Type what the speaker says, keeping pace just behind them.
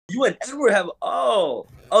you and Edward have.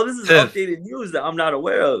 This is Tiff, updated news that I'm not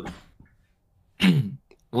aware of.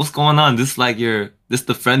 what's going on? This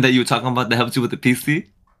the friend that you were talking about that helped you with the PC?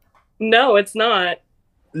 No, it's not.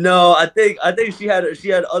 No, I think she had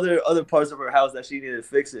other parts of her house that she needed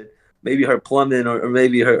fixing. Maybe her plumbing or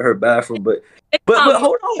maybe her bathroom. But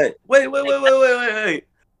hold on. Wait.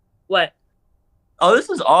 What? Oh, this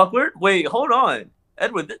is awkward. Wait, hold on.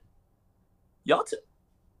 Edward, y'all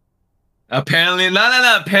Apparently,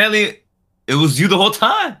 no. Apparently, it was you the whole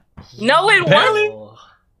time. No, it Apparently. wasn't.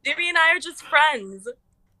 Jimmy and I are just friends.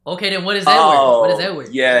 Okay, then what is Edward? What is Edward?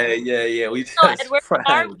 Yeah. We just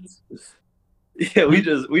friends. Yeah, we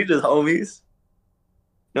just homies.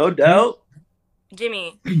 No doubt.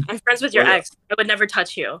 Jimmy, I'm friends with your ex. I would never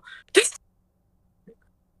touch you.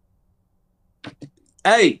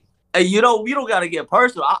 Hey, you don't gotta get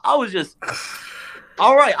personal. I was just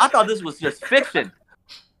all right. I thought this was just fiction.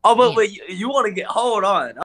 Oh, but you want to hold on.